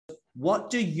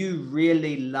what do you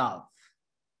really love?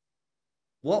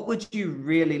 What would you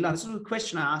really love? This was a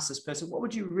question I asked this person. What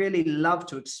would you really love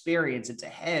to experience and to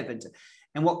have?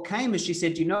 And what came is she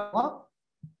said, you know what?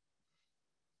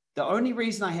 The only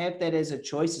reason I have that as a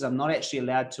choice is I'm not actually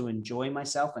allowed to enjoy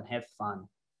myself and have fun.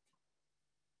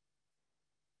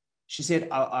 She said,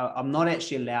 I'm not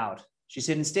actually allowed. She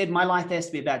said, instead, my life has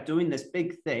to be about doing this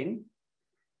big thing.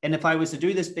 And if I was to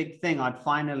do this big thing, I'd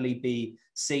finally be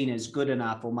seen as good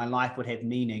enough, or my life would have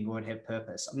meaning, or would have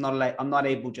purpose. I'm not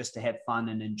able just to have fun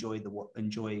and enjoy the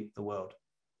world.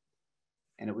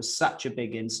 And it was such a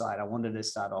big insight. I wanted to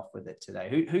start off with it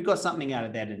today. Who got something out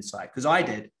of that insight? Because I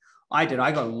did. I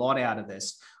got a lot out of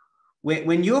this.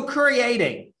 When you're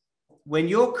creating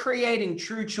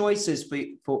true choices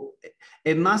for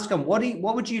it must come.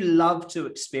 What would you love to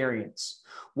experience?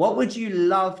 What would you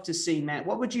love to see, Matt?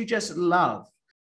 What would you just love?